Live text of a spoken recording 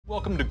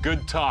Welcome to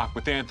Good Talk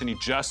with Anthony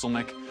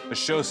Jeselnik, a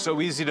show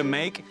so easy to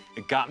make,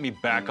 it got me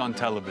back on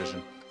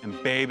television.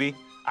 And baby,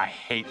 I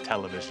hate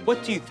television.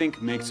 What do you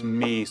think makes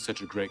me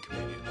such a great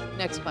comedian?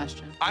 Next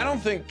question. I don't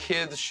think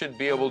kids should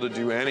be able to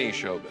do any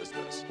show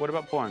business. What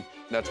about porn?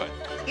 That's fine.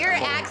 Your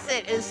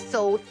accent is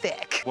so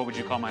thick. What would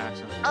you call my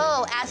accent?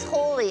 Oh,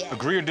 assholeian.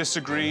 Agree or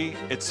disagree,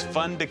 it's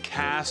fun to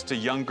cast a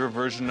younger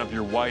version of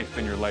your wife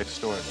in your life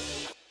story.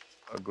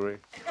 Agree.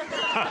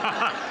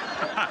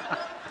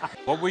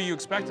 What were you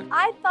expecting?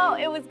 I thought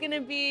it was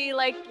gonna be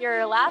like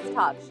your last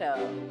talk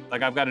show.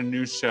 Like, I've got a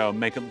new show,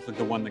 make it look like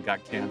the one that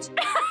got canceled.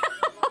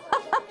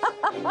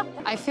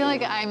 I feel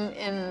like I'm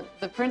in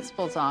the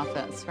principal's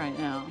office right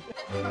now.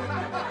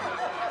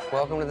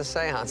 Welcome to the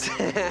seance.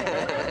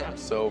 I'm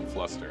so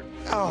flustered.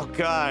 Oh,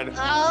 God.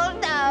 Oh,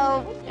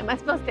 no. Am I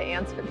supposed to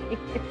answer these?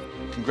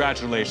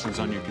 Congratulations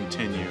on your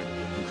continued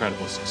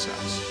incredible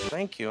success.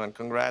 Thank you, and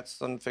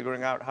congrats on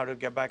figuring out how to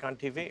get back on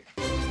TV.